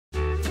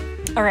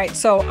All right,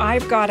 so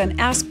I've got an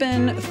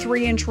Aspen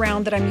 3-inch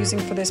round that I'm using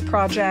for this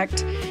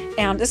project,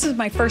 and this is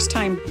my first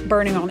time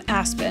burning on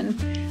Aspen.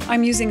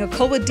 I'm using a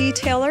Colwood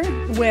Detailer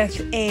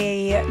with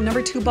a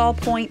number 2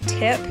 ballpoint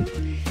tip,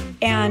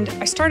 and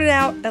I started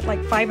out at like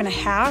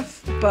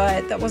 5.5,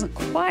 but that wasn't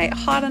quite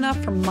hot enough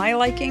for my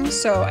liking,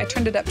 so I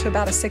turned it up to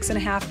about a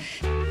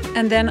 6.5,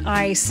 and then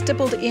I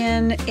stippled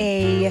in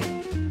a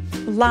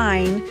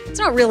line. It's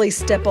not really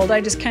stippled,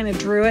 I just kind of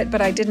drew it,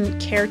 but I didn't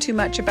care too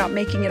much about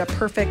making it a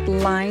perfect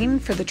line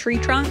for the tree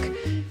trunk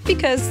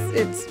because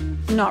it's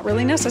not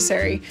really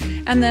necessary.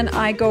 And then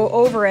I go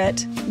over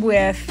it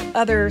with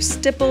other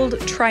stippled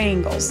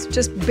triangles,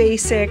 just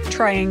basic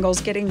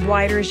triangles, getting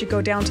wider as you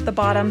go down to the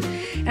bottom,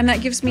 and that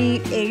gives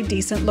me a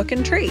decent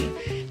looking tree.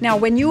 Now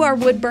when you are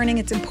wood burning,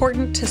 it's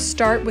important to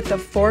start with the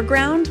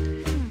foreground.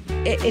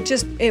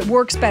 It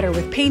works better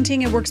with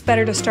painting, it works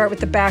better to start with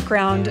the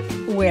background.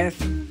 With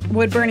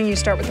wood burning, you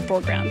start with the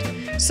foreground.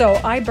 So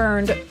I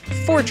burned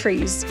 4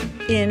 trees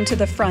into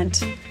the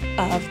front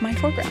of my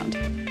foreground.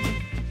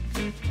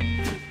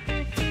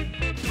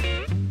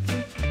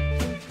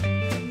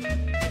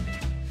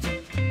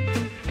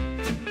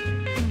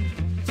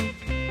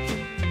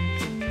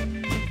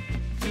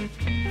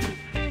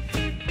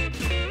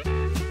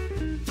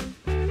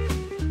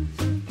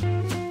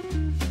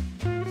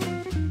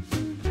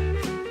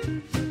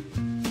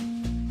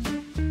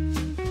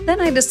 Then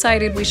I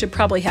decided we should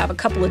probably have a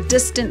couple of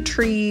distant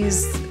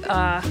trees,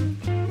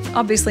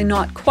 obviously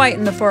not quite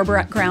in the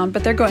foreground,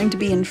 but they're going to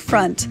be in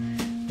front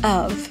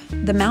of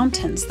the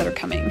mountains that are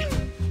coming.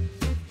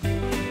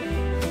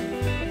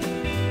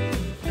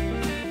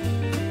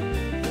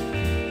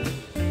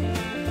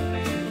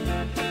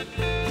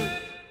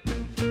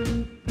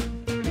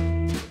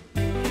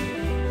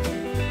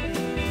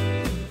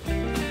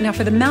 Now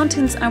for the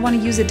mountains, I want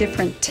to use a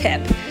different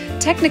tip.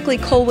 Technically,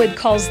 Colwood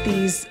calls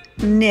these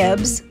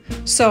nibs,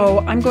 so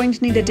I'm going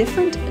to need a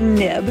different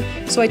nib.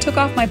 So I took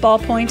off my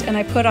ballpoint and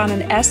I put on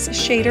an S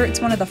shader.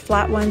 It's one of the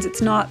flat ones.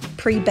 It's not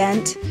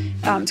pre-bent.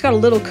 It's got a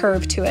little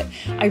curve to it.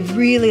 I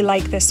really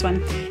like this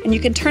one. And you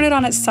can turn it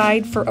on its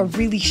side for a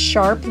really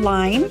sharp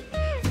line,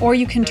 or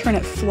you can turn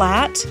it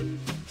flat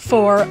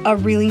for a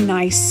really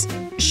nice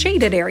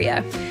shaded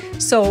area.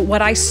 So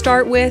what I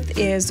start with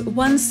is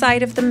one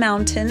side of the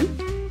mountain,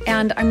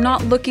 and I'm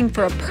not looking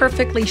for a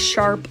perfectly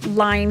sharp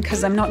line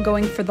because I'm not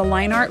going for the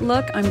line art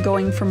look. I'm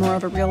going for more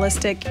of a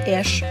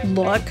realistic-ish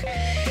look.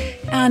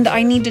 And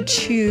I need to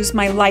choose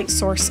my light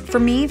source.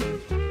 For me,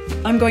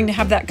 I'm going to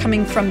have that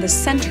coming from the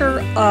center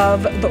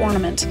of the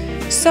ornament.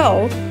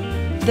 So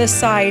the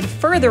side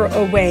further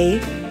away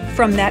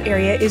from that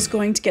area is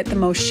going to get the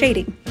most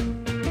shading.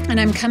 And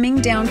I'm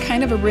coming down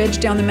kind of a ridge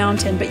down the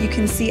mountain, but you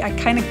can see I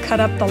kind of cut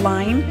up the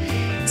line.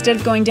 Instead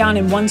of going down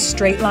in one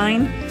straight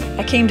line,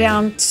 I came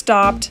down,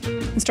 stopped,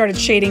 and started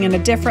shading in a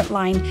different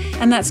line,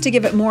 and that's to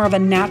give it more of a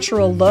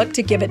natural look,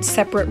 to give it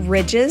separate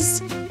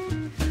ridges,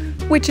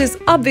 which is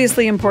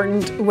obviously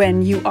important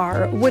when you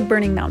are wood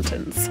burning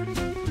mountains.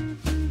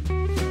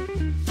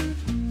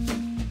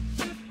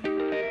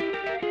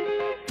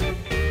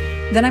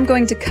 Then I'm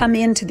going to come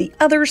into the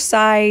other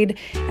side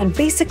and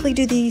basically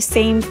do the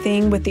same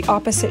thing with the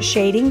opposite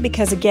shading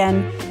because,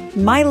 again,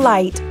 my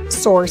light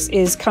source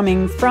is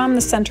coming from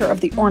the center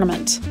of the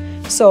ornament.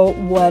 So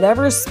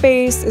whatever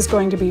space is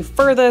going to be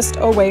furthest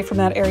away from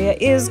that area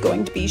is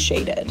going to be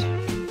shaded.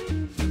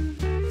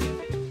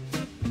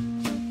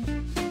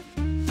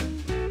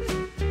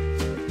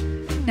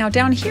 Now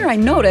down here I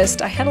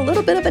noticed I had a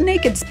little bit of a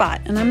naked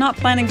spot, and I'm not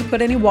planning to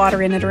put any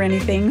water in it or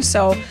anything,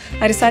 so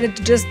I decided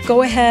to just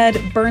go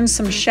ahead, burn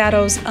some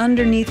shadows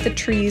underneath the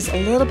trees,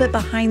 a little bit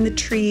behind the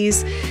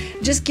trees,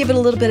 just give it a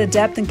little bit of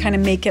depth and kind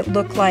of make it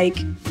look like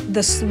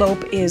the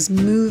slope is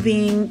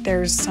moving.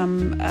 There's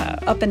some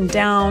up and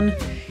down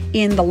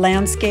in the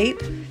landscape.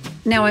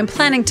 Now I'm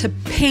planning to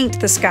paint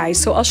the sky,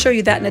 so I'll show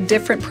you that in a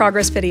different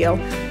progress video.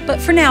 But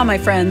for now, my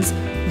friends,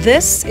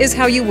 this is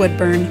how you wood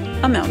burn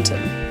a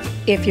mountain.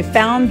 If you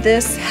found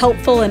this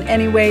helpful in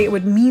any way, it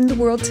would mean the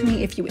world to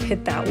me if you would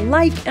hit that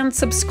like and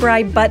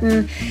subscribe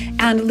button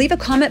and leave a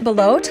comment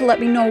below to let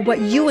me know what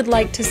you would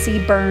like to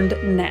see burned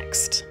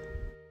next.